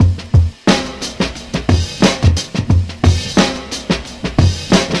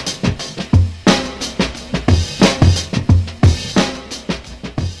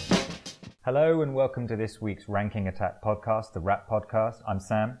Hello and welcome to this week's Ranking Attack podcast, the Rap Podcast. I'm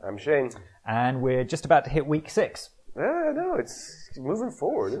Sam. I'm Shane. And we're just about to hit week 6. No, it's moving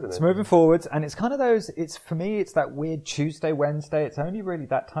forward, isn't it? It's moving forwards, and it's kind of for me, it's that weird Tuesday, Wednesday. It's only really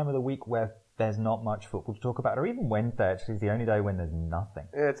that time of the week where there's not much football to talk about, or even Wednesday actually is the only day when there's nothing.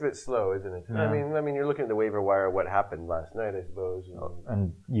 Yeah, it's a bit slow, isn't it? Yeah. I mean, you're looking at the waiver wire, what happened last night, I suppose.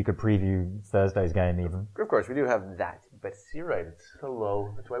 And you could preview Thursday's game even. Of course, we do have that, but you're right, it's so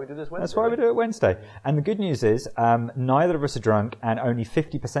low. That's why we do this Wednesday. That's why we do it Wednesday. And the good news is, neither of us are drunk, and only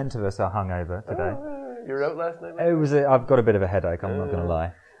 50% of us are hungover today. You were out last night? I've got a bit of a headache, I'm not going to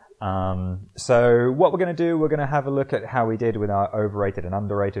lie. So what we're going to do, we're going to have a look at how we did with our overrated and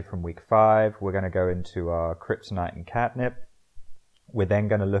underrated from week 5. We're going to go into our Kryptonite and Katnip. We're then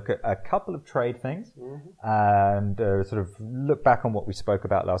going to look at a couple of trade things and sort of look back on what we spoke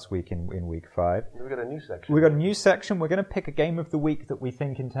about last week in week 5. We've got a new section. We've got a new section. We're going to pick a game of the week that we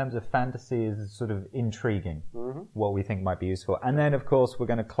think in terms of fantasy is sort of intriguing, what we think might be useful. And then, of course, we're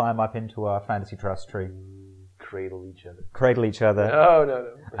going to climb up into our fantasy trust tree. Cradle each other.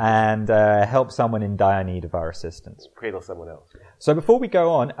 No. And help someone in dire need of our assistance. Cradle someone else. So before we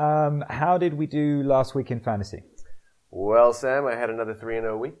go on, how did we do last week in fantasy? Well, Sam, I had another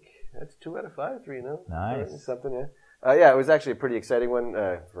 3-0 week. That's 2 out of 5, 3-0. Nice. Something, yeah. Yeah, it was actually a pretty exciting one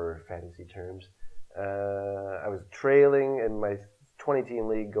for fantasy terms. I was trailing in my 20-team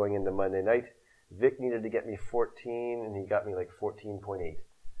league going into Monday night. Vic needed to get me 14, and he got me like 14.8.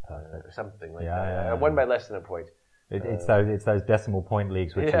 Something like that. I won by less than a point. It's those decimal point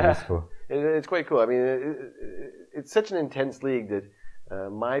leagues which are useful. It's quite cool. I mean, it's such an intense league that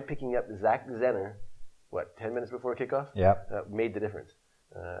my picking up Zach Zenner, 10 minutes before kickoff? Yeah. Made the difference.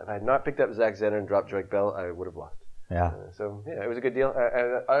 If I had not picked up Zach Zenner and dropped Drake Bell, I would have lost. Yeah. It was a good deal.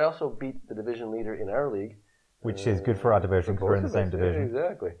 I also beat the division leader in our league. Which is good for our division because we're in the same division. Yeah,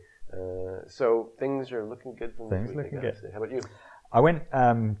 exactly. So things are looking good from this week. Looking good. How about you? I went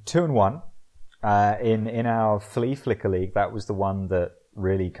 2-1 in our Flea Flicker League. That was the one that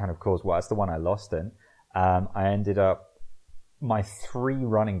really kind of caused. Well, that's the one I lost in. I ended up my 3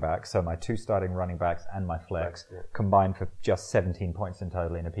 running backs, so my 2 starting running backs and my flex, combined for just 17 points in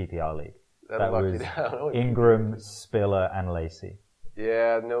total in a PPR league. That was Ingram, Spiller, and Lacey.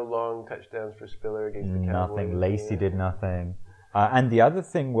 Yeah, no long touchdowns for Spiller against the Cowboys. Nothing. Lacey did nothing. And the other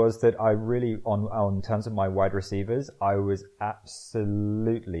thing was that I really, on terms of my wide receivers, I was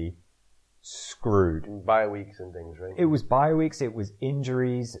absolutely screwed. Bye weeks and things, right? It was bye weeks, it was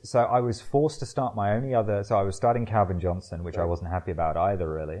injuries. So I was forced to start my only other, so I was starting Calvin Johnson, which I wasn't happy about either,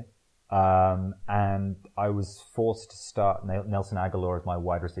 really. And I was forced to start Nelson Aguilar as my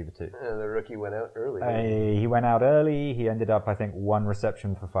wide receiver too. The rookie went out early. He went out early. He ended up, I think, 1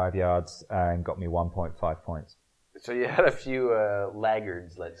 reception for 5 yards and got me 1.5 points. So you had a few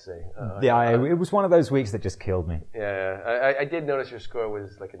laggards, let's say. It was one of those weeks that just killed me. Yeah. I did notice your score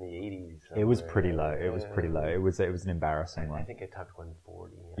was like in the 80s. It was pretty low. It was pretty low. It was an embarrassing one. I think I topped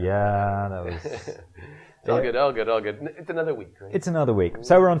 140. Yeah, that was... It's all good. It's another week, right? It's another week.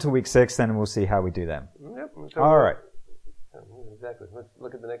 So we're on to week 6, then we'll see how we do then. Yep. All right. Exactly. Let's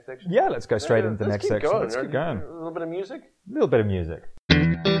look at the next section. Yeah, let's go straight into the next section. Let's keep going. A little bit of music? A little bit of music.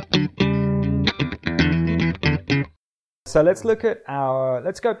 So let's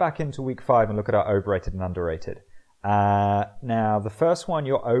go back into week 5 and look at our overrated and underrated. Now, the first one,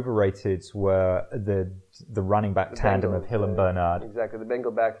 your overrateds were the running back tandem of Hill and Bernard. Exactly. The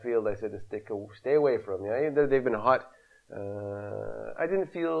Bengal backfield, I said to stay away from. They've been hot. I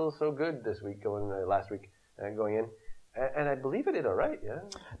didn't feel so good this week last week going in. And I believe I did all right, yeah?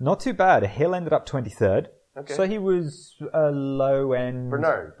 Not too bad. Hill ended up 23rd. Okay. So he was a low end.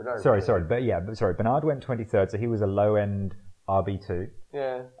 Bernard. Sorry. Bernard went 23rd, so he was a low end RB2.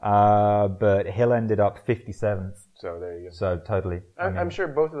 Yeah. But Hill ended up 57th. So there you go. So totally. I'm sure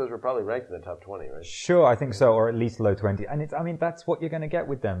both of those were probably ranked in the top 20, right? Sure, I think so, or at least low 20. And that's what you're going to get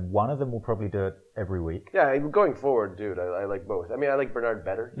with them. One of them will probably do it every week. Yeah, going forward, dude, I like both. I mean, I like Bernard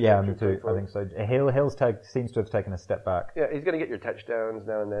better. Yeah, me too. I think so. Hill seems to have taken a step back. Yeah, he's going to get your touchdowns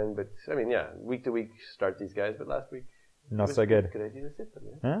now and then, but I mean, yeah, week to week start these guys, but last week not so good. Good idea to sit them.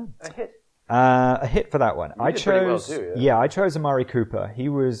 Yeah? A hit. A hit for that one. I chose pretty well too, I chose Amari Cooper. He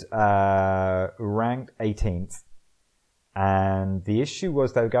was ranked 18th. And the issue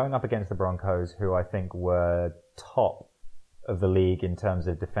was they were going up against the Broncos, who I think were top of the league in terms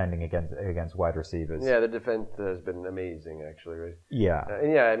of defending against wide receivers. Yeah, the defense has been amazing, actually, right? Yeah.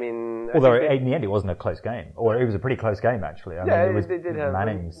 I mean... Although in the end it wasn't a close game. Or it was a pretty close game, actually. They did have...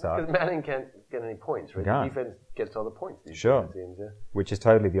 Manning sucked. Because Manning get any points, right? Yeah. The defense gets all the points. These Sure. teams, yeah. Which is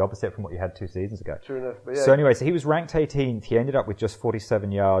totally the opposite from what you had 2 seasons ago. True enough. But yeah. So anyway, so he was ranked 18th. He ended up with just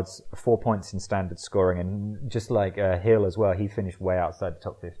 47 yards, 4 points in standard scoring, and just like Hill as well, he finished way outside the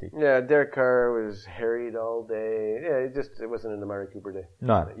top 50. Yeah, Derek Carr was harried all day. Yeah, it wasn't an Amari Cooper day.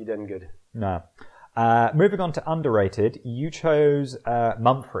 No. He done good. No. Moving on to underrated, you chose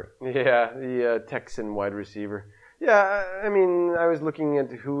Mumphrey. Yeah, the Texan wide receiver. Yeah, I mean, I was looking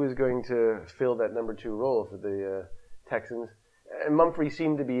at who was going to fill that number 2 role for the Texans, and Mumphrey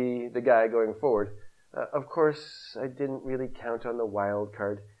seemed to be the guy going forward. Of course, I didn't really count on the wild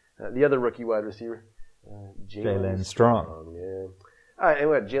card. The other rookie wide receiver, Jalen Strong. Yeah. And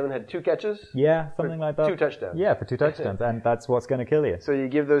what, Jalen had 2 catches? Yeah, something like that. 2 touchdowns. Yeah, for 2 touchdowns, and that's what's going to kill you. So you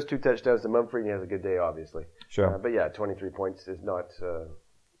give those 2 touchdowns to Mumphrey, and he has a good day, obviously. Sure. But yeah, 23 points is not...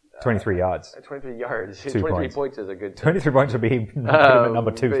 23 yards. 23 yards. 2 23 points. points is a good... 23 points would be number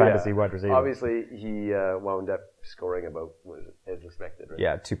 2 fantasy wide receiver. Obviously, he wound up scoring about as expected, right?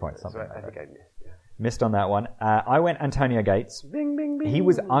 Yeah, 2 points, something So like I that. think I missed, yeah. Missed on that one. I went Antonio Gates. Bing, bing, bing. He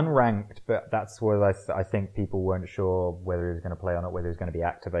was unranked, but that's where I think people weren't sure whether he was going to play or not, whether he was going to be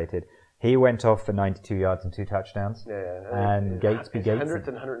activated. He went off for 92 yards and 2 touchdowns. Yeah. And Gates be Gates. 100th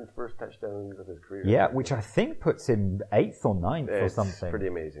and 101st touchdowns of his career. Yeah, which I think puts him 8th or 9th or It's something. pretty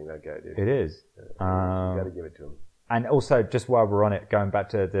amazing, that guy, dude. It is. You got to give it to him. And also, just while we're on it, going back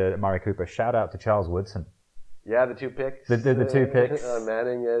to the Murray Cooper, shout out to Charles Woodson. Yeah, the 2 picks. The 2 picks.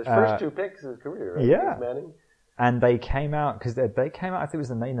 Manning, yeah. His first 2 picks of his career, right? Yeah. Manning. And they came out, because they came out, I think it was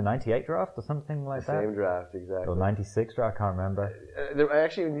in the 98 draft or something like that. Same draft, exactly. Or 96 draft, I can't remember. I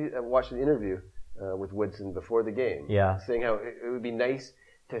actually watched an interview with Woodson before the game. Yeah. Saying how it would be nice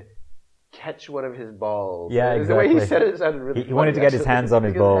to catch one of his balls. Yeah, exactly. The way he said it sounded really He wanted to get his hands on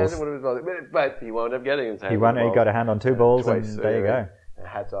his balls. But he wound up getting his hands on the balls. He got a hand on 2 balls, twice, and there you go.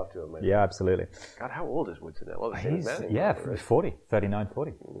 Hats off to him. Man. Yeah, absolutely. God, how old is Woodson now? Well, He's, Manning, yeah, right? 40, 39,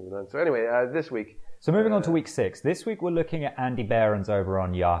 40. So anyway, this week. So moving on to week 6. This week we're looking at Andy Behrens over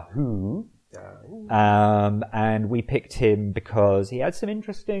on Yahoo. And we picked him because he had some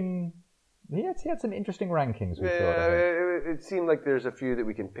interesting... He had some interesting rankings, we thought. It seemed like there's a few that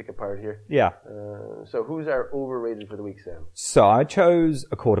we can pick apart here. Yeah. So who's our overrated for the week, Sam? So I chose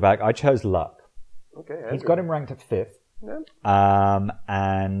a quarterback. I chose Luck. Okay. He's got him ranked at 5th. Yeah.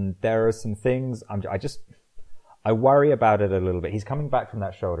 And there are some things I worry about it a little bit. He's coming back from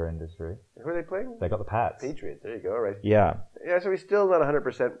that shoulder injury. Who are they playing? They got the Pats. Patriots. There you go. All right. Yeah. Yeah, so he's still not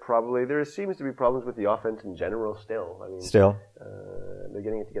 100% probably. There seems to be problems with the offense in general still. I mean, Still. They're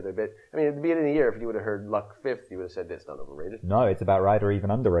getting it together a bit. I mean, at the beginning of the year, if you would have heard Luck 5th, you would have said that's not overrated. No, it's about right or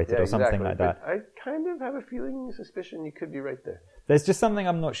even underrated or exactly. something like that. But I kind of have a suspicion you could be right there. There's just something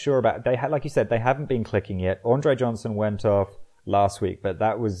I'm not sure about. They like you said, they haven't been clicking yet. Andre Johnson went off last week, but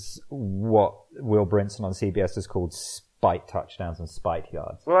that was what Will Brinson on CBS has called spite touchdowns and spite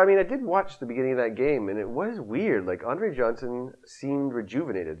yards. Well, I mean, I did watch the beginning of that game, and it was weird. Like, Andre Johnson seemed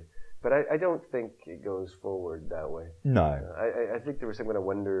rejuvenated, but I don't think it goes forward that way. No. I think there was some kind of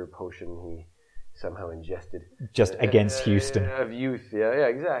wonder potion he somehow ingested. Just against Houston. Of youth, yeah,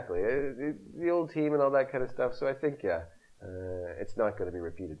 exactly. The old team and all that kind of stuff. So I think, it's not going to be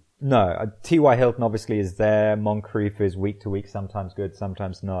repeated. No. T.Y. Hilton obviously is there. Moncrief is week to week, sometimes good,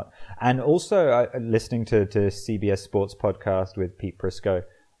 sometimes not. And also, listening to CBS Sports podcast with Pete Prisco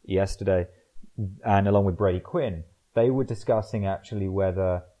yesterday, and along with Brady Quinn, they were discussing actually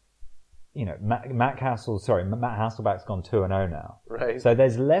whether, Matt Hasselbeck's gone 2-0 now. Right. So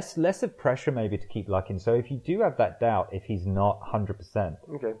there's less of pressure maybe to keep Luck in. So if you do have that doubt, if he's not 100%,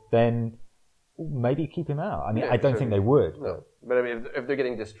 then maybe keep him out. I mean, I don't think they would. No. But I mean, if they're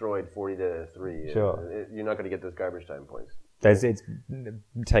getting destroyed 40-3, sure. You're not going to get those garbage time points.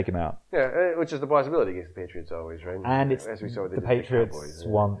 Take him out. Yeah, which is the possibility against the Patriots always, right? And it's as we saw with the Patriots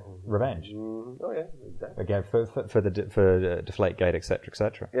want revenge. Oh yeah, exactly. Again, for Deflategate, etc.,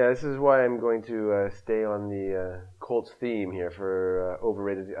 etc. Yeah, this is why I'm going to stay on the Colts theme here for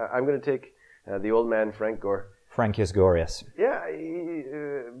overrated. I'm going to take the old man Frank Gore. Frankius Gorius. Yeah,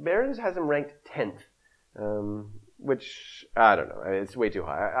 Behrens has him ranked 10th, which, I don't know. It's way too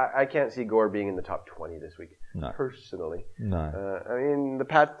high. I can't see Gore being in the top 20 this week, personally. No. I mean, the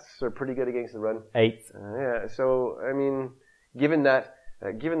Pats are pretty good against the run. 8th. So, I mean, given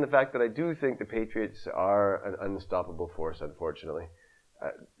the fact that I do think the Patriots are an unstoppable force, unfortunately,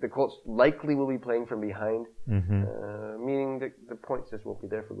 the Colts likely will be playing from behind, meaning that the points just won't be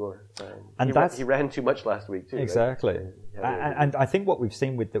there for Gore. He ran too much last week too. Exactly. Right? And I think what we've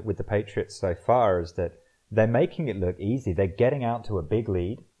seen with the Patriots so far is that they're making it look easy. They're getting out to a big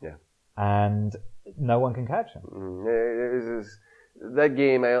lead, and no one can catch them. that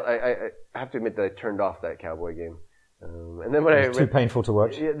game, I have to admit that I turned off that Cowboy game. And then when it was too painful to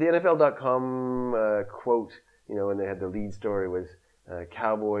watch. The NFL.com quote, when they had the lead story was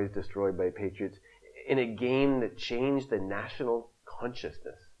Cowboys destroyed by Patriots in a game that changed the national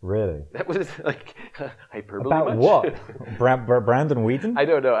consciousness. Really? That was like hyperbole. About what? Brandon Whedon? I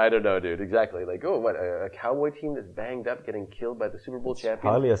don't know, dude. Exactly. Like, what? A Cowboy team that's banged up, getting killed by the Super Bowl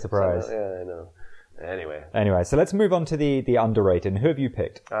champion. Hardly a surprise. Yeah, I know. Anyway, so let's move on to the underrated. Who have you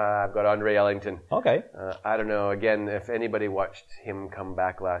picked? I've got Andre Ellington. Okay. I don't know. Again, if anybody watched him come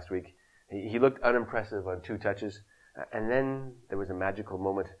back last week, he looked unimpressive on 2 touches, and then there was a magical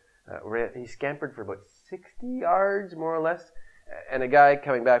moment where he scampered for about 60 yards, more or less. And a guy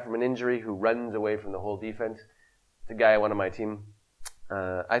coming back from an injury who runs away from the whole defense. It's a guy I want on my team.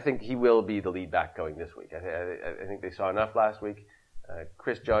 I think he will be the lead back going this week. I think they saw enough last week.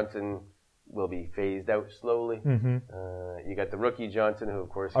 Chris Johnson will be phased out slowly. Mm-hmm. You got the rookie Johnson, who of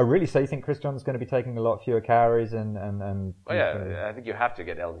course... Oh, really? So you think Chris Johnson's going to be taking a lot fewer carries and Oh, yeah. I think you have to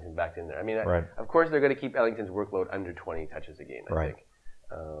get Ellington back in there. I mean, right. Of course they're going to keep Ellington's workload under 20 touches a game, I think.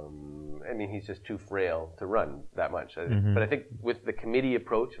 I mean, he's just too frail to run that much. Mm-hmm. But I think with the committee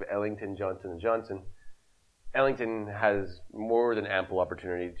approach of Ellington, Johnson, and Johnson, Ellington has more than ample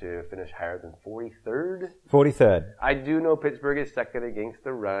opportunity to finish higher than 43rd. 43rd. I do know Pittsburgh is second against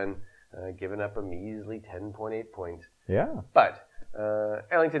the run, giving up a measly 10.8 points. Yeah. But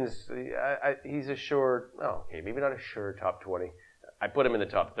Ellington's, he's a sure, maybe not a sure top 20. I put him in the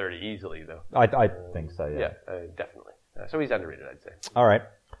top 30 easily, though. I think so, yeah. Yeah, definitely. So he's underrated, I'd say. All right.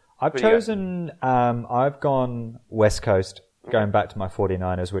 I've gone West Coast, going back to my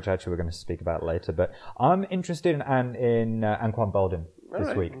 49ers, which actually we're going to speak about later. But I'm interested in Anquan Boldin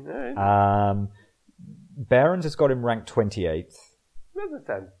this week. All right. Barron's has got him ranked 28th. Doesn't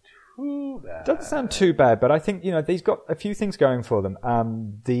sound too bad. Doesn't sound too bad, but I think, they've got a few things going for them.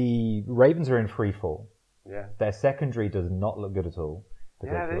 The Ravens are in free fall. Yeah. Their secondary does not look good at all.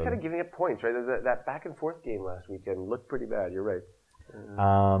 Yeah, they're kind of giving up points, right? That back and forth game last weekend looked pretty bad. You're right.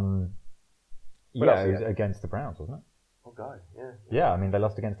 It was against the Browns, wasn't it? Oh God, yeah. Yeah, I mean they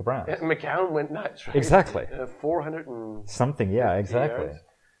lost against the Browns. Yeah, McCown went nuts, right? Exactly. 400 and something. Yeah, exactly. Yards.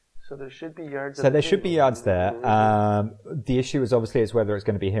 So there should be yards. So there should be yards there. Mm-hmm. The issue is obviously whether it's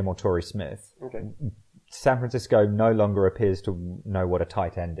going to be him or Torrey Smith. Okay. San Francisco no longer appears to know what a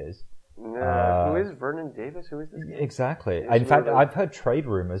tight end is. Who is Vernon Davis? Who is this guy? Exactly. In fact, I've heard trade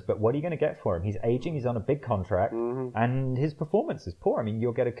rumors, but what are you going to get for him? He's aging, he's on a big contract, and his performance is poor. I mean,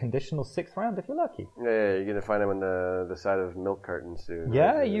 you'll get a conditional 6th round if you're lucky. Yeah, you're going to find him on the side of milk cartons soon.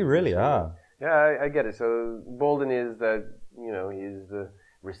 Yeah, right? You really are. Yeah, I get it. So Bolden is that, he's the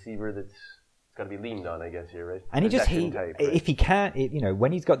receiver that's got to be leaned on, I guess, here, right? And if he can't,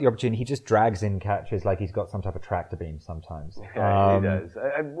 when he's got the opportunity, he just drags in catches like he's got some type of tractor beam sometimes. Yeah, he does.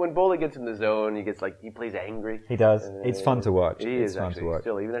 When Bolden gets in the zone, he plays angry. He does. It's fun to watch. It's fun to watch.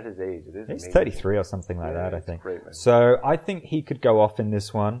 Still, even at his age, it is He's amazing. 33 or something like that, I think. Great, man. So I think he could go off in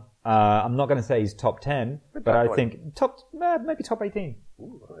this one. I'm not going to say he's top 10, but I think maybe top 18.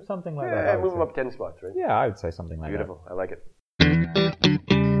 Ooh, right. Something like that. Yeah, move him up 10 spots, right? Yeah, I would say something like Beautiful. that. I like it.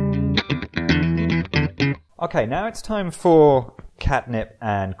 Okay, now it's time for Katnip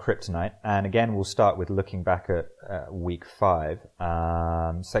and Kryptonite. And again, we'll start with looking back at week 5.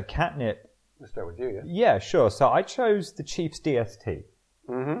 So Katnip... Let's start with you, yeah? Yeah, sure. So I chose the Chiefs DST,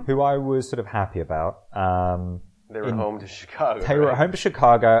 who I was sort of happy about. They were home to Chicago. They were at home to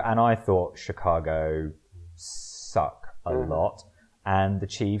Chicago, and I thought Chicago suck a lot. And the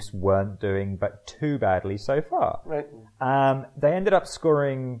Chiefs weren't doing but too badly so far. Right. They ended up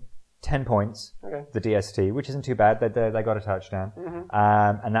scoring 10 points, the DST, which isn't too bad. They got a touchdown.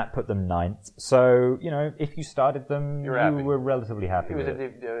 And that put them 9th. So, if you started them, you were relatively happy with it.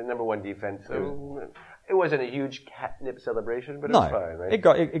 It was a number 1 defense. So it wasn't a huge Katnip celebration, but it was fine, right?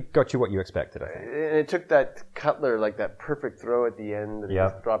 It got you what you expected, I think. And it took that Cutler, that perfect throw at the end that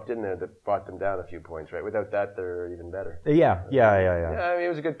just dropped in there that brought them down a few points, right? Without that, they're even better. Yeah. I mean, it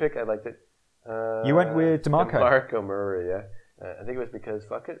was a good pick. I liked it. You went with DeMarco. DeMarco Murray, yeah. I think it was because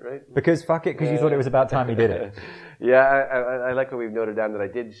fuck it, right? Because you thought it was about time he did it. Yeah, I like what we've noted down that I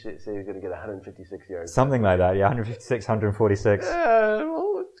did say he was going to get 156 yards. Something like that, yeah, 156, 146.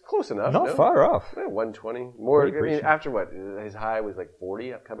 Well, it's close enough. Not far off. Yeah, 120. More. I mean, after what? His high was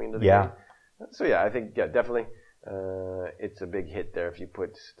 40 coming into the game. So I think, definitely. It's a big hit there if you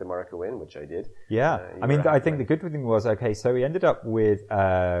put DeMarco in, which I did. Yeah. I think the good thing was, so he ended up with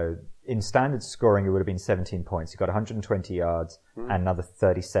in standard scoring, it would have been 17 points. He got 120 yards and another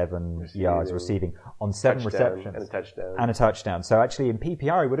 37 yards receiving on 7 receptions. And a touchdown. So actually in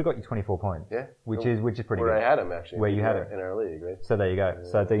PPR, he would have got you 24 points. Yeah. Which is pretty good. Where I had him, actually. Where you had him. In our league, right? So there you go.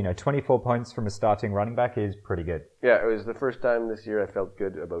 So, 24 points from a starting running back is pretty good. Yeah, it was the first time this year I felt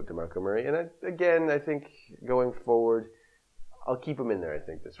good about DeMarco Murray. And I think going forward, I'll keep him in there, I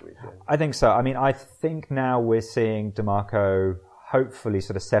think, this week. Yeah. I think so. I mean, I think now we're seeing DeMarco hopefully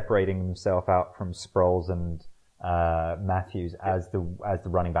sort of separating himself out from Sproles and Matthews as the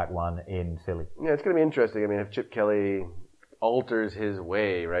running back one in Philly. Yeah, it's going to be interesting. I mean, if Chip Kelly alters his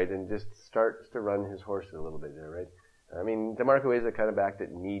way, right, and just starts to run his horses a little bit there, right? I mean, DeMarco is a kind of back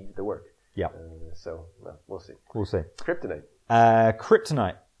that needs the work. Yeah. We'll see. We'll see. Kryptonite.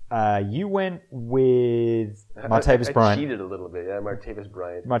 Kryptonite. You went with Martavis Bryant. I cheated a little bit, yeah, Martavis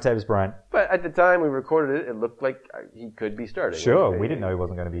Bryant. But at the time we recorded it, it looked like he could be starting. Sure, we didn't know he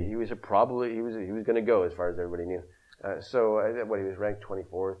wasn't going to be. He was going to go as far as everybody knew. He was ranked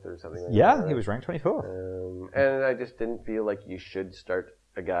 24th or something like that. Yeah, he was ranked 24th. And I just didn't feel like you should start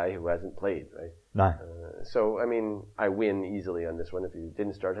a guy who hasn't played, right? No. I win easily on this one. If you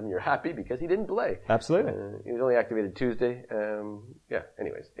didn't start him, you're happy because he didn't play. Absolutely. He was only activated Tuesday.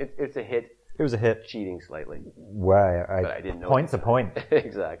 Anyways, it's a hit. It was a hit. Cheating slightly. Well, but I didn't know. Point's a point.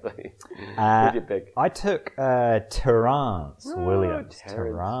 Exactly. Who'd you pick? I took Terrance Williams.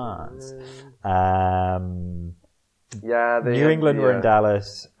 Terrance. New England were in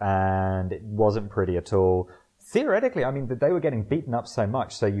Dallas, and it wasn't pretty at all. Theoretically, I mean, they were getting beaten up so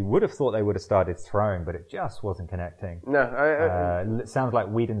much, so you would have thought they would have started throwing, but it just wasn't connecting. No, it sounds like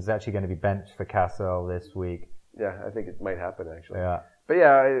Whedon's actually going to be benched for Castle this week. Yeah, I think it might happen, actually. Yeah. But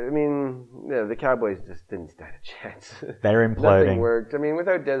the Cowboys just didn't stand a chance. They're imploding. Nothing worked. I mean,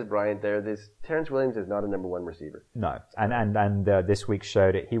 without Des Bryant there, Terrence Williams is not a number one receiver. No, and this week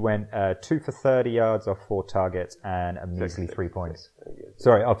showed it. He went 2 for 30 yards off 4 targets and a measly 3 points.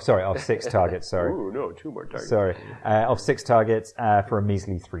 Off 6 targets. Sorry. Ooh, no, 2 more targets. Sorry, off 6 targets for a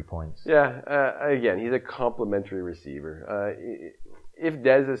measly 3 points. Yeah. Again, he's a complimentary receiver. If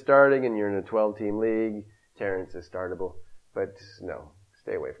Des is starting and you're in a 12-team league, Terrence is startable. But no,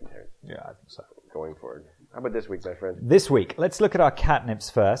 stay away from Terrence. Yeah, I think so. Going forward. How about this week, my friend? This week, let's look at our catnips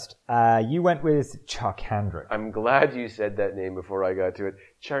first. You went with Charkandrick. I'm glad you said that name before I got to it.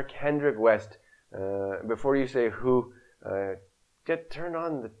 Charkandrick West. Before you say who, turn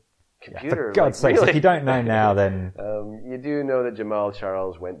on the computer. For God's sake, if you don't know now, then... you do know that Jamal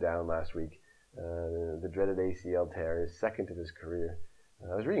Charles went down last week. The dreaded ACL tear is second in his career.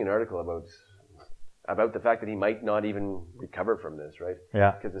 I was reading an article about the fact that he might not even recover from this, right?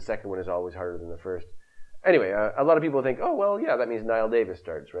 Yeah. Because the second one is always harder than the first. Anyway, a lot of people think, oh, well, yeah, that means Niall Davis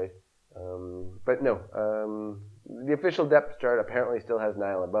starts, right? But no. The official depth chart apparently still has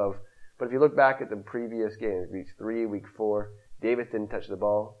Niall above. But if you look back at the previous games, week 3, week 4, Davis didn't touch the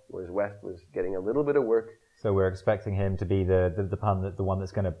ball, whereas West was getting a little bit of work. So we're expecting him to be the one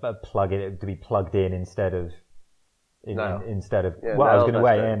that's going to plug it, to be plugged in instead of... Instead of I was going to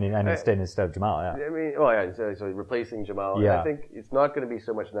weigh in and instead of Jamal. Yeah. I mean, so replacing Jamal. Yeah. I think it's not going to be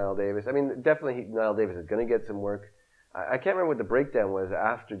so much Niall Davis. I mean, definitely Niall Davis is going to get some work. I can't remember what the breakdown was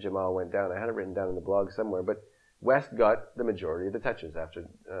after Jamal went down. I had it written down in the blog somewhere, but West got the majority of the touches after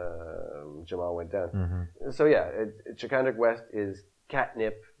Jamal went down. Mm-hmm. So Charkandrick West is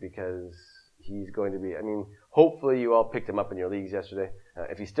catnip because he's going to be. I mean, hopefully you all picked him up in your leagues yesterday.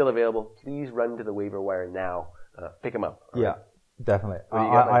 If he's still available, please run to the waiver wire now. Pick him up. Yeah, definitely.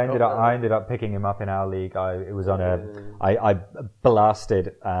 I ended up picking him up in our league. I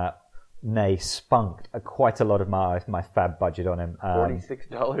blasted, spunked quite a lot of my fab budget on him.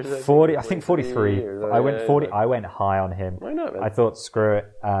 $46. 40, I think 43. I went 40. I went high on him. Why not, man? I thought, screw it.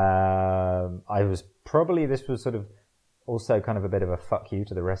 This was sort of also kind of a bit of a fuck you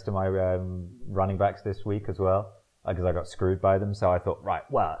to the rest of my running backs this week as well. Because I got screwed by them, so I thought, right,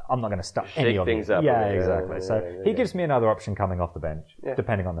 well, I'm not going to start any of things them. up. Yeah, exactly. He gives me another option coming off the bench,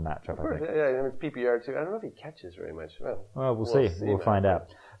 depending on the matchup, I think. Yeah, and it's PPR too. I don't know if he catches very much. Well, we'll see. We'll find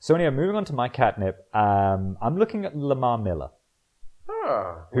out. So anyway, moving on to my catnip, I'm looking at Lamar Miller.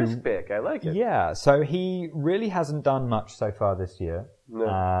 Risk pick. I like it. Yeah, so he really hasn't done much so far this year.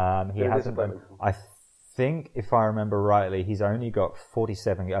 No. He hasn't done... I think, if I remember rightly, he's only got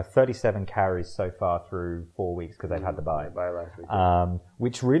 37 carries so far through 4 weeks because they've had the bye. Last week.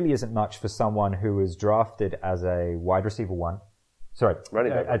 Which really isn't much for someone who was drafted as a wide receiver 1. Sorry,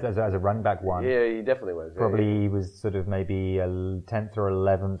 running back. As a running back 1. Yeah, he definitely was. Probably he was sort of maybe a 10th or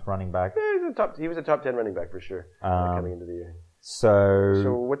 11th running back. Yeah, he was a top 10 running back for sure coming into the year.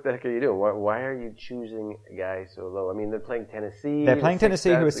 So what the heck are you doing? Why are you choosing a guy so low? I mean, they're playing Tennessee. They're playing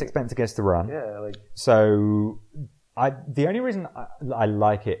Tennessee, who is 6 pence against the run. Yeah, like so. The only reason I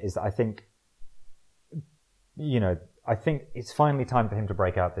like it is that I think, I think it's finally time for him to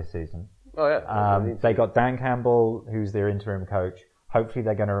break out this season. Oh yeah. They got Dan Campbell, who's their interim coach. Hopefully,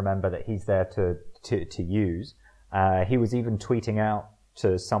 they're going to remember that he's there to use. He was even tweeting out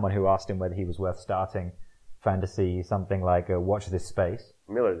to someone who asked him whether he was worth starting fantasy, something like "Watch this space."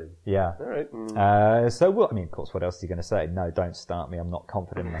 Miller did. Yeah. All right. Of course, what else is he going to say? No, don't start me. I'm not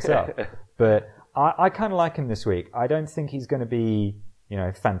confident in myself. But I kind of like him this week. I don't think he's going to be,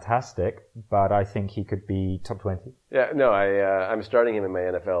 fantastic, but I think he could be top 20. Yeah, no, I'm starting him in my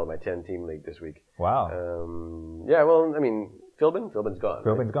NFL, my 10-team league this week. Wow. Well, I mean, Philbin's gone.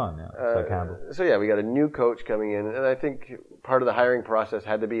 Philbin's gone, yeah. So Campbell. So yeah, we got a new coach coming in, and I think part of the hiring process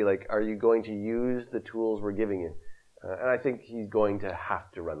had to be like, are you going to use the tools we're giving you? And I think he's going to have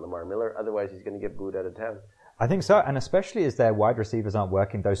to run Lamar Miller, otherwise he's going to get booed out of town. I think so, and especially as their wide receivers aren't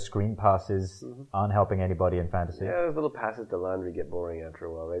working, those screen passes aren't helping anybody in fantasy. Yeah, those little passes to Landry get boring after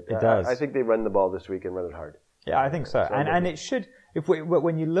a while, right? It does. I think they run the ball this week and run it hard. Yeah, I think so. And it should,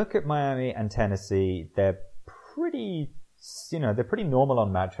 when you look at Miami and Tennessee, they're pretty normal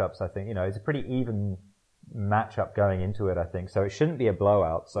on matchups, I think. It's a pretty even matchup going into it, I think. So it shouldn't be a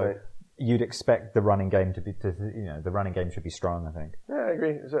blowout. So right. You'd expect the running game the running game should be strong, I think. Yeah, I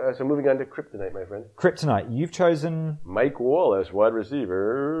agree. So moving on to Kryptonite, my friend. Kryptonite, you've chosen Mike Wallace, wide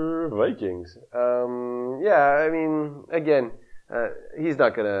receiver, Vikings. I mean, again, he's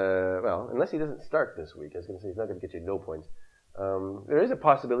not gonna, unless he doesn't start this week. I was gonna say he's not gonna get you no points. There is a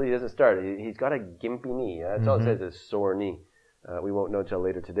possibility he doesn't start. He's got a gimpy knee. That's all it says is sore knee. We won't know till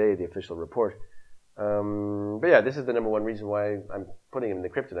later today, the official report. But yeah, this is the number one reason why I'm putting him in the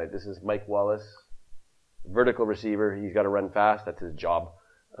Kryptonite. This is Mike Wallace, vertical receiver. He's got to run fast. That's his job.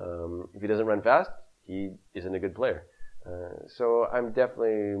 If he doesn't run fast, he isn't a good player. So I'm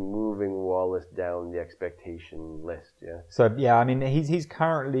definitely moving Wallace down the expectation list. Yeah. So yeah, I mean he's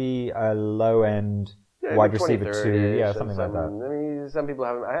currently a low end wide receiver 2, something like that. I mean, some people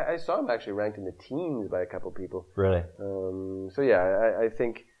have him. I saw him actually ranked in the teens by a couple people. Really? So yeah, I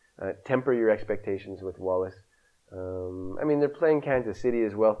think. Temper your expectations with Wallace. I mean, they're playing Kansas City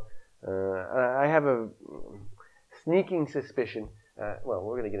as well. I have a sneaking suspicion.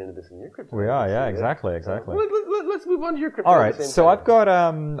 We're going to get into this in your Kryptonite. We are, yeah, exactly. Let's move on to your Kryptonite. All right, so I've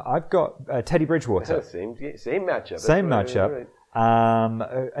got Teddy Bridgewater. Same matchup. Same matchup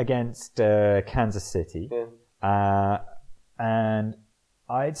against Kansas City. Yeah. And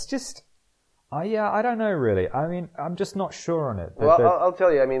it's just. I don't know really. I mean, I'm just not sure on it. Well, I'll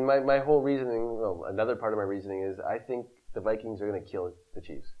tell you. I mean, my whole reasoning, another part of my reasoning is I think the Vikings are going to kill the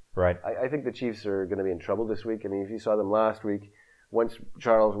Chiefs. Right. I think the Chiefs are going to be in trouble this week. I mean, if you saw them last week, once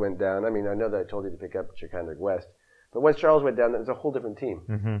Charles went down, I mean, I know that I told you to pick up Chikandrick West, but once Charles went down, it was a whole different team.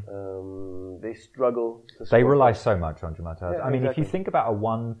 Mm-hmm. They struggle to score. They rely so much on Jamal Charles. Yeah, I mean, exactly. If you think about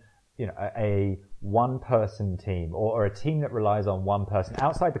a one-person team or a team that relies on one person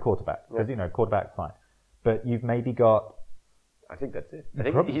outside the quarterback, because, quarterback, fine. But you've maybe got... I think that's it. I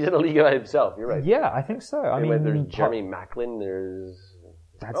think he's in a league by himself. You're right. Yeah, I think so. I mean, there's Jeremy Maclin, there's...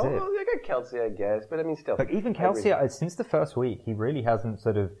 That's it. Oh, they got Kelsey, I guess. But I mean, still. But even Kelsey, since the first week, he really hasn't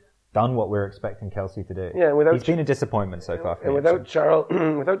sort of done what we're expecting Kelsey to do. Yeah, he's been a disappointment so far. And without Charles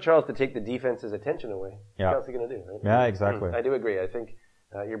to take the defense's attention away, what's Kelsey going to do, right? Yeah, exactly. I do agree. I think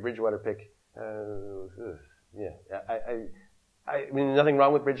your Bridgewater pick... I mean, nothing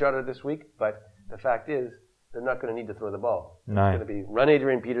wrong with Bridgewater this week, but the fact is, they're not going to need to throw the ball. No. It's going to be run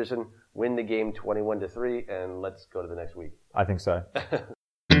Adrian Peterson, win the game 21-3, and let's go to the next week. I think so.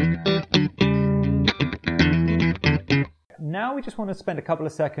 Now we just want to spend a couple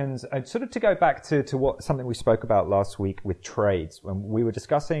of seconds sort of to go back to something we spoke about last week with trades, when we were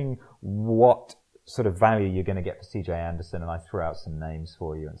discussing what sort of value you're going to get for CJ Anderson, and I threw out some names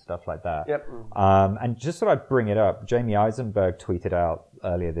for you and stuff like that. Yep. And just thought I'd bring it up. Jamie Eisenberg tweeted out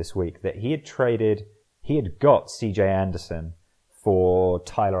earlier this week that he had got CJ Anderson for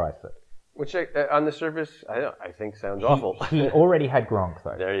Tyler Eifert. Which, on the surface, I think sounds awful. He already had Gronk,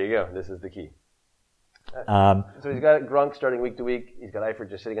 though. There you go. This is the key. So he's got Gronk starting week to week. He's got Eifert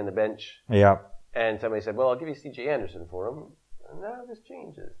just sitting on the bench. Yeah. And somebody said, well, I'll give you CJ Anderson for him. Now this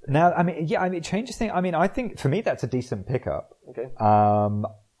changes. Now, it changes things. I mean, I think for me that's a decent pickup. Okay.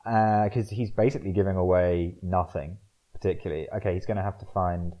 Because he's basically giving away nothing particularly. Okay, he's going to have to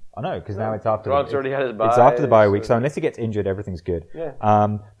find. I know, because now it's after. Gronk's already had his bye. It's after the bye week, so unless he gets injured, everything's good. Yeah.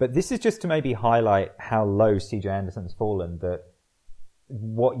 But this is just to maybe highlight how low CJ Anderson's fallen. That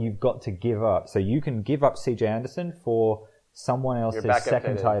what you've got to give up. So you can give up CJ Anderson for someone else's backup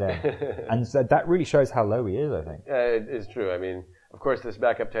second tight end. And so that really shows how low he is, I think. It is true. I mean, of course, this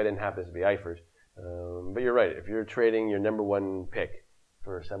backup tight end happens to be Eifert. But you're right. If you're trading your number one pick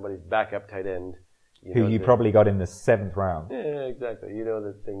for somebody's backup tight end, who you probably got in the 7th round. Yeah, exactly. You know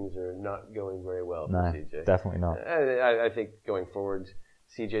that things are not going very well for CJ. Definitely not. I think going forward,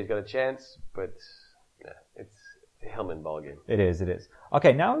 CJ's got a chance, but it's a Hillman ballgame. It is.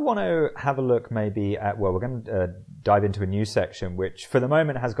 Okay, now we want to have a look maybe at, we're going to dive into a new section, which for the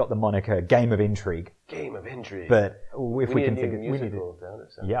moment has got the moniker Game of Intrigue. Game of Intrigue. But if we can think of musical,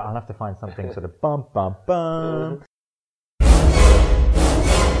 yeah, I'll have to find something sort of bum, bum, bum.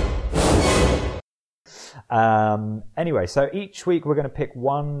 Anyway, so each week we're going to pick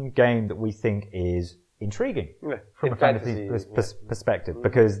one game that we think is intriguing from a fantasy perspective,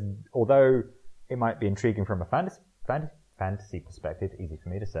 because although it might be intriguing from a fantasy perspective, easy for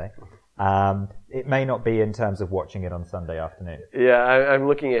me to say, it may not be in terms of watching it on Sunday afternoon. Yeah, I'm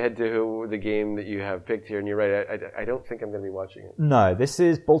looking ahead to the game that you have picked here, and you're right, I don't think I'm going to be watching it. No, this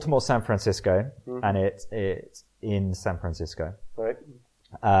is Baltimore-San Francisco, and it's in San Francisco. Right.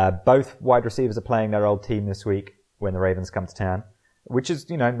 Both wide receivers are playing their old team this week when the Ravens come to town, which is,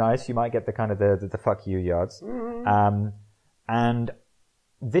 nice. You might get the kind of the fuck you yards. And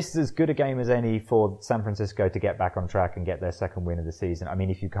this is as good a game as any for San Francisco to get back on track and get their second win of the season. I mean,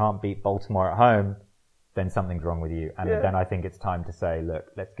 if you can't beat Baltimore at home, then something's wrong with you. And then I think it's time to say, look,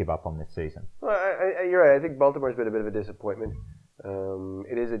 let's give up on this season. Well, you're right. I think Baltimore's been a bit of a disappointment.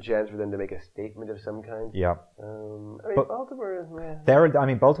 It is a chance for them to make a statement of some kind. Yeah.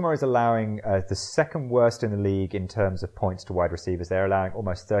 Baltimore is allowing the second worst in the league in terms of points to wide receivers. They're allowing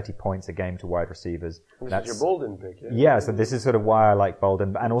almost 30 points a game to wide receivers. This is your Bolden pick, yeah. So this is sort of why I like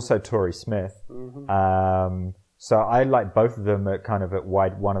Bolden, and also Torrey Smith. So I like both of them at kind of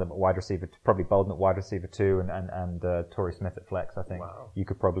one of them at wide receiver, probably Bolden at wide receiver 2, and Torrey Smith at flex. I think you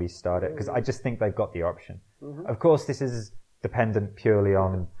could probably start it because I just think they've got the option. Of course, this is dependent purely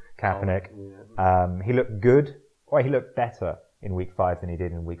on Kaepernick. He looked good, or he looked better in week 5 than he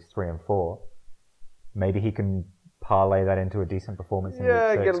did in weeks 3 and 4. Maybe he can parlay that into a decent performance in week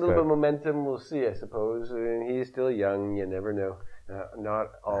 6. Get a little bit of momentum. We'll see, I suppose. I mean, he's still young. You never know. Not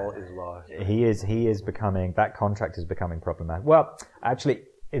all is lost. He is becoming, that contract is becoming problematic. Well, actually,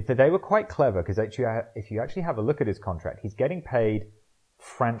 they were quite clever because if you actually have a look at his contract, he's getting paid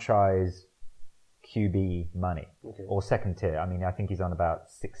franchise QB money, or second tier. I mean, I think he's on about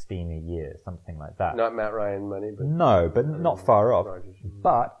 16 a year, something like that. Not Matt Ryan money, but no, but not far off.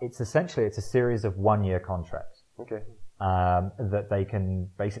 But it's a series of 1-year contracts. Okay. That they can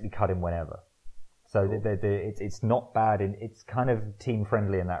basically cut him whenever. So it's not bad. It's kind of team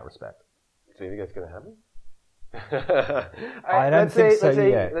friendly in that respect. So you think that's going to happen? I don't think so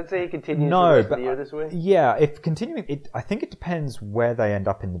yet. Let's say he continues the rest of the year this way. Yeah, if continuing, I think it depends where they end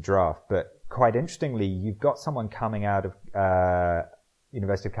up in the draft. But quite interestingly, you've got someone coming out of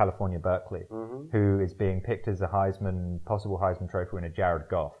University of California, Berkeley, who is being picked as a possible Heisman Trophy winner, Jared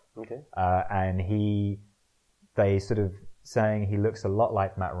Goff. Okay. And they sort of saying he looks a lot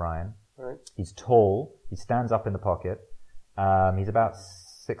like Matt Ryan. Right. He's tall. He stands up in the pocket. He's about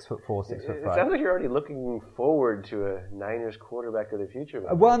 6'4", 6'5". It sounds like you're already looking forward to a Niners quarterback of the future.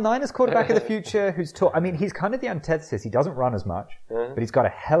 Well, Niners quarterback of the future who's tall. I mean, he's kind of the antithesis. He doesn't run as much, but he's got a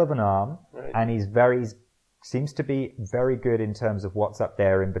hell of an arm, and he's seems to be very good in terms of what's up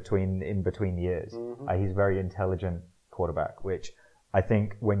there in between the ears. He's a very intelligent quarterback, which I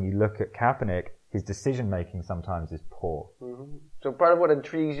think when you look at Kaepernick, his decision making sometimes is poor. So part of what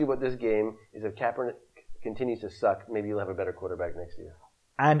intrigues you about this game is if Kaepernick continues to suck, maybe you'll have a better quarterback next year.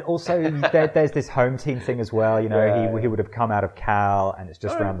 And also, there's this home team thing as well. He would have come out of Cal, and it's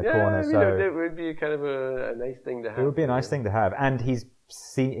just around the corner. I mean, so it would be kind of a nice thing to have. It would be a nice thing to have, and he's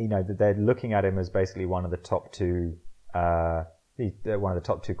seen. They're looking at him as basically one of the top two. He's one of the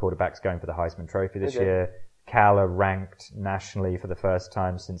top 2 quarterbacks going for the Heisman Trophy this year. Cal are ranked nationally for the first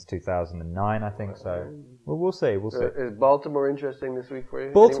time since 2009, I think. So we'll see. Is Baltimore interesting this week for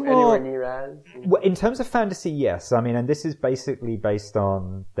you? Baltimore, anywhere near as? Well, in terms of fantasy, yes. I mean, and this is basically based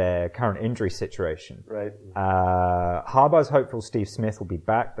on their current injury situation. Right. Harbaugh's hopeful Steve Smith will be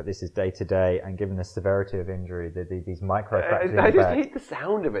back, but this is day to day, and given the severity of injury, these microfractures. I just hate the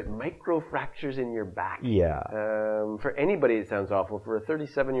sound of it. Microfractures in your back. Yeah. For anybody, it sounds awful. For a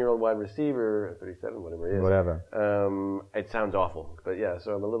 37-year-old wide receiver, 37, whatever it is. Whatever. It sounds awful, but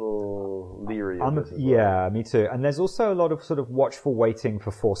so I'm a little leery of this as well. Yeah, me too. And there's also a lot of sort of watchful waiting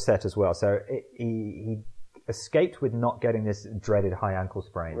for Forsett as well. So he escaped with not getting this dreaded high ankle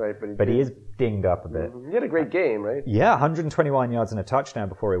sprain. Right, but he is dinged up a bit. He had a great game, right? Yeah, 121 yards and a touchdown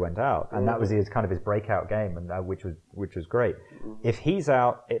before he went out, and that was his breakout game, and which was great. If he's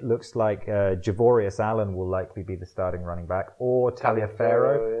out, it looks like Javorius Allen will likely be the starting running back, or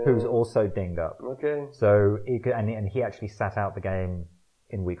Taliaferro, who's also dinged up. Okay. So and he actually sat out the game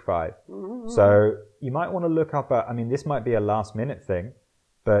in week 5. So you might want to look up. This might be a last minute thing.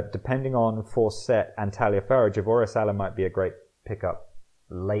 But depending on Forsett and Taliaferro, Javorius Allen might be a great pickup,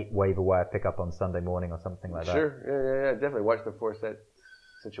 late waiver wire pickup on Sunday morning or something like that. Sure, yeah, definitely. Watch the Forsett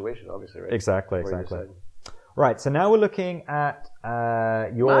situation, obviously, right? Exactly. Right, so now we're looking at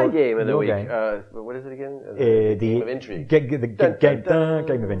my game of the week. What is it again? The Game of Intrigue.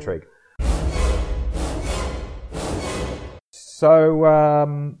 Game of Intrigue.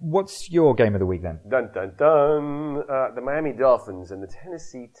 So, what's your game of the week then? Dun, dun, dun. The Miami Dolphins and the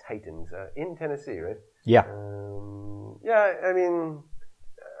Tennessee Titans. In Tennessee, right? Yeah.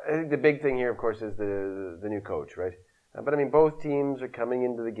 I think the big thing here, of course, is the new coach, right? But both teams are coming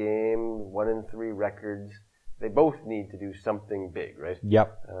into the game, 1-3 records. They both need to do something big, right?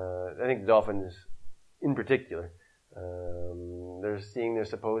 Yep. I think the Dolphins, in particular, they're seeing their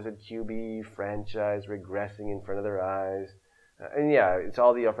supposed QB franchise regressing in front of their eyes. It's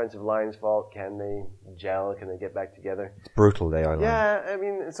all the offensive line's fault. Can they gel? Can they get back together? It's brutal, they are.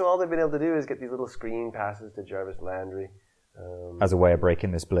 Yeah, so all they've been able to do is get these little screen passes to Jarvis Landry. As a way of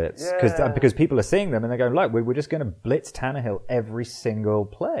breaking this blitz. Because people are seeing them and they're going, look, we're just going to blitz Tannehill every single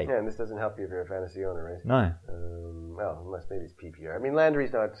play. Yeah, and this doesn't help you if you're a fantasy owner, right? No. Well, unless maybe it's PPR.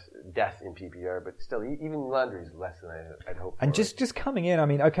 Landry's not death in PPR, but still, even Landry's less than I'd hope for. And just coming in,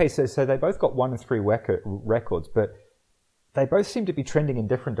 so they both got 1-3 records, but they both seem to be trending in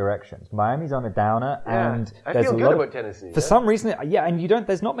different directions. Miami's on a downer, and I feel good about Tennessee. For some reason, and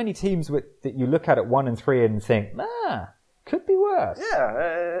there's not many teams that you look at 1-3 and think, could be worse.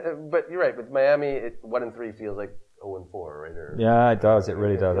 Yeah, but you're right. With Miami, 1-3 feels like 0-4, right? Yeah, it does. It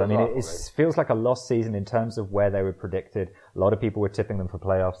really does. It feels like a lost season in terms of where they were predicted. A lot of people were tipping them for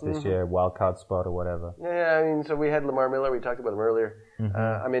playoffs this year, wild card spot or whatever. Yeah, so we had Lamar Miller. We talked about him earlier.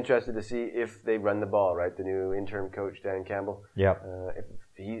 I'm interested to see if they run the ball, right? The new interim coach, Dan Campbell. Yeah.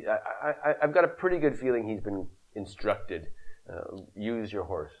 I've got a pretty good feeling he's been instructed, use your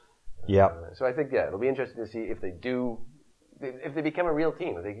horse. Yeah. So I think, it'll be interesting to see if they do. If they become a real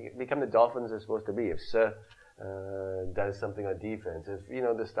team, if they become the Dolphins they're supposed to be, if does something on defense, if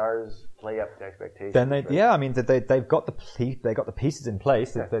the stars play up to expectations. Then they've got the pieces in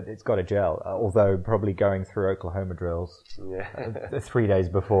place. It's got to gel. Although probably going through Oklahoma drills 3 days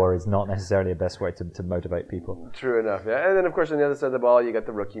before is not necessarily the best way to motivate people. True enough. Yeah, and then of course on the other side of the ball you got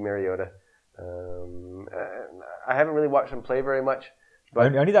the rookie Mariota. I haven't really watched him play very much.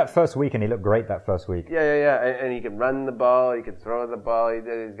 But only that first week, and he looked great that first week. Yeah. And he can run the ball, he can throw the ball.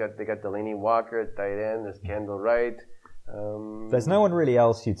 They got Delaney Walker at tight end. There's Kendall Wright. There's no one really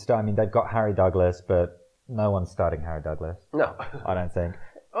else you'd start. They've got Harry Douglas, but no one's starting Harry Douglas. No, I don't think.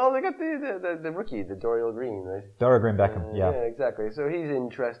 Oh, they got the rookie, the Dorial Green, right? Dorial Green Beckham, yeah. Yeah, exactly. So he's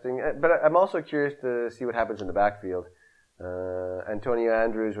interesting. But I'm also curious to see what happens in the backfield. Antonio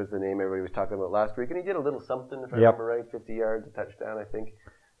Andrews was the name everybody was talking about last week, and he did a little something, if I remember right, 50 yards, a touchdown, I think.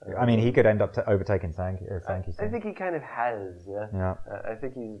 He could end up overtaking Sankey. I think he kind of has, yeah. I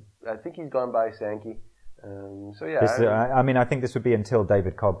think he's gone by Sankey. I think this would be until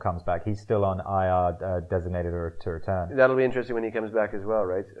David Cobb comes back. He's still on IR, designated to return. That'll be interesting when he comes back as well,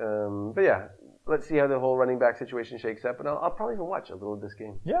 right? Let's see how the whole running back situation shakes up, and I'll probably even watch a little of this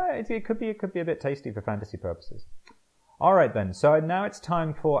game. Yeah, it could be a bit tasty for fantasy purposes. All right, then. So now it's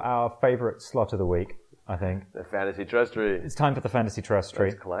time for our favorite slot of the week, I think. The Fantasy Trust Tree. It's time for the Fantasy Trust Tree.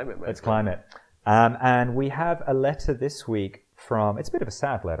 Let's climb it, man. Let's climb it. And we have a letter this week from... It's a bit of a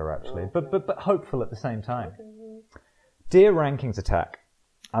sad letter, actually, but hopeful at the same time. Okay. Dear Rankings Attack,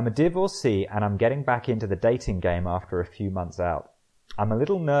 I'm a divorcee and I'm getting back into the dating game after a few months out. I'm a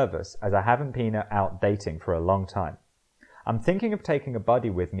little nervous as I haven't been out dating for a long time. I'm thinking of taking a buddy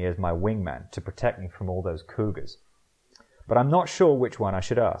with me as my wingman to protect me from all those cougars. But I'm not sure which one I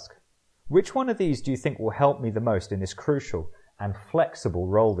should ask. Which one of these do you think will help me the most in this crucial and flexible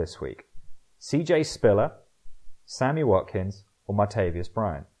role this week? CJ Spiller, Sammy Watkins, or Martavius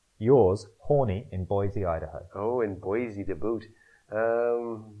Bryant? Yours, Horny in Boise, Idaho. Oh, in Boise to boot.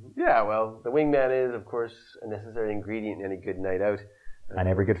 The wingman is, of course, a necessary ingredient in any good night out. And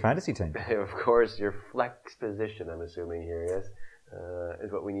every good fantasy team. Of course, your flex position, I'm assuming here, yes,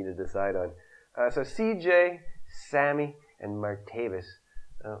 is what we need to decide on. So CJ, Sammy, and Martavis.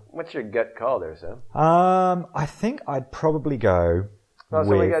 What's your gut call there, Sam? I think I'd probably go Oh,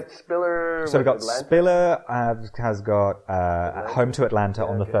 so we got Spiller. So we got Atlanta? Spiller has got home to Atlanta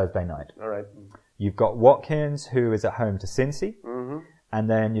on the Thursday night. All right. You've got Watkins, who is at home to Cincy. Mm-hmm. And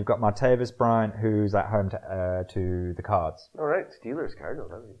then you've got Martavis Bryant, who's at home to the Cards. All right. Steelers,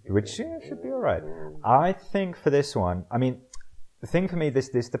 Cardinals. Which should be all right. I think for this one, I mean, the thing for me,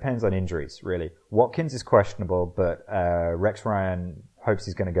 this depends on injuries, really. Watkins is questionable, but Rex Ryan hopes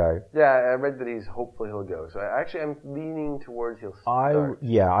he's going to go. Yeah, I read that hopefully he'll go. So I'm leaning towards he'll start.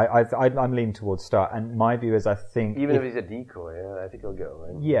 I'm leaning towards start. And my view is I think... Even if he's a decoy, I think he'll go.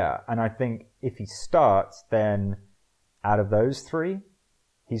 Right? Yeah, and I think if he starts, then out of those three,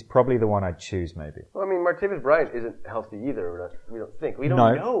 he's probably the one I'd choose, maybe. Well, I mean, Martavis Bryant isn't healthy either. We don't think. We don't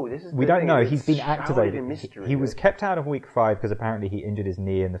know. We don't know. He's been activated. He was kept out of week 5 because apparently he injured his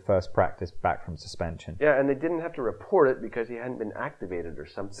knee in the first practice back from suspension. Yeah, and they didn't have to report it because he hadn't been activated or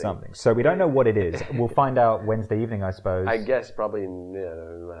something. So we don't know what it is. We'll find out Wednesday evening, I suppose. I guess probably in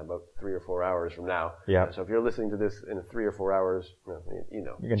about 3 or 4 hours from now. Yeah. So if you're listening to this in 3 or 4 hours, you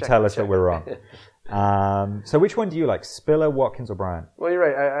know. You can tell us that we're wrong. So which one do you like, Spiller, Watkins, or Bryant? Well, you're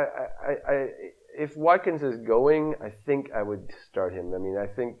right. If Watkins is going, I think I would start him. I mean, I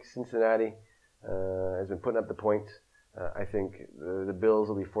think Cincinnati has been putting up the points. I think the Bills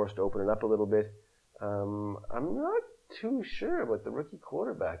will be forced to open it up a little bit. I'm not too sure about the rookie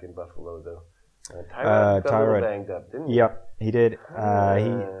quarterback in Buffalo, though. Tyrod got a little banged up, didn't he? Yep, he did.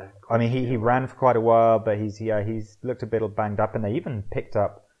 He ran for quite a while, but he's looked a bit banged up, and they even picked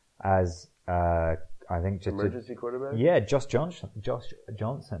up as I think just emergency quarterback. Yeah, Josh Johnson.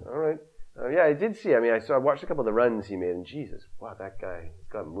 All right. Yeah, I did see. I mean, I watched a couple of the runs he made, and Jesus, wow, that guy, he's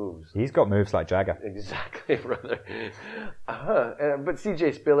got moves. He's got moves like Jagger. Exactly, brother. But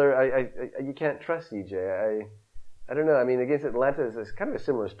CJ Spiller, you can't trust CJ. I don't know. I mean, against Atlanta, it's kind of a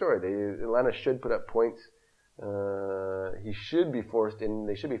similar story. Atlanta should put up points. They should be forced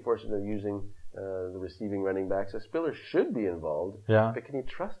into using the receiving running back. So Spiller should be involved. Yeah. But can you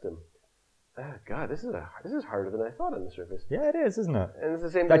trust him? God, this is harder than I thought on the surface. Yeah, it is, isn't it? And it's the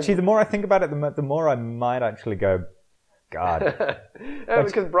same. Actually, the more I think about it, the more I might actually go, God.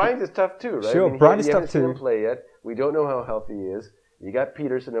 Because Bryant is tough too, right? Sure, Bryant is tough too. We haven't seen him play yet. We don't know how healthy he is. You got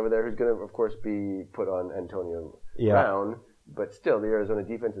Peterson over there, who's going to, of course, be put on Antonio Brown. But still, the Arizona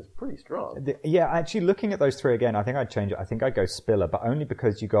defense is pretty strong. Actually, looking at those three again, I think I'd change it. I think I'd go Spiller, but only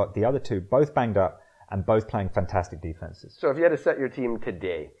because you got the other two both banged up and both playing fantastic defenses. So if you had to set your team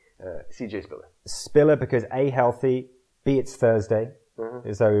today, CJ Spiller. Spiller because A, healthy, B, it's Thursday,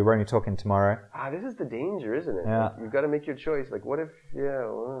 so we're only talking tomorrow. This is the danger, isn't it? Yeah. Like, you've got to make your choice. Like, what if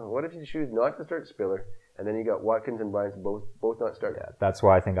you choose not to start Spiller, and then you got Watkins and Bryant both not starting? Yeah, that's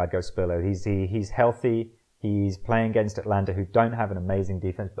why I think I'd go Spiller. He's healthy. He's playing against Atlanta, who don't have an amazing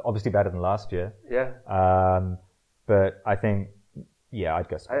defense, but obviously better than last year. Yeah. But I think, I'd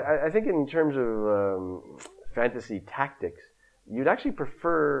go Spiller. I think in terms of fantasy tactics, you'd actually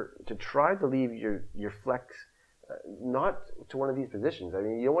prefer to try to leave your flex not to one of these positions. I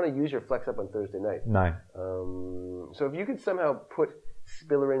mean, you don't want to use your flex up on Thursday night. No. So if you could somehow put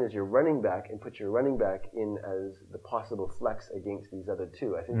Spiller in as your running back and put your running back in as the possible flex against these other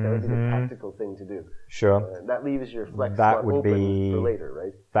two, I think that would be the tactical thing to do. Sure. That leaves your flex spot open for later,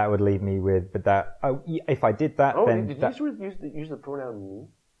 right? That would leave me with, but that, if I did that, then... Did you use the pronoun me?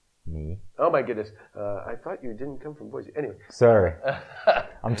 Me. Oh my goodness. I thought you didn't come from Boise. Anyway. Sorry.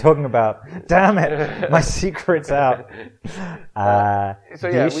 I'm talking about, damn it, my secret's out.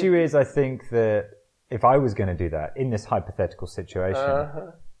 The issue is, I think that if I was going to do that in this hypothetical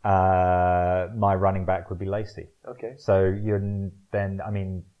situation, my running back would be Lacey. Okay. So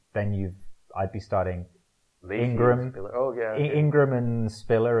I'd be starting Lacey Ingram. Ingram and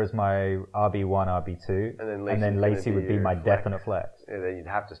Spiller as my RB1, RB2. And then Lacey would be my definite flex. Yeah, then you'd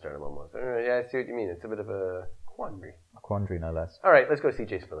have to start him almost. Yeah, I see what you mean. It's a bit of a quandary. A quandary, no less. All right, let's go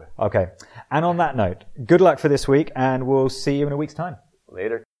CJ Spiller. Okay. And on that note, good luck for this week, and we'll see you in a week's time.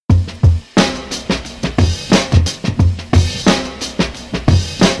 Later.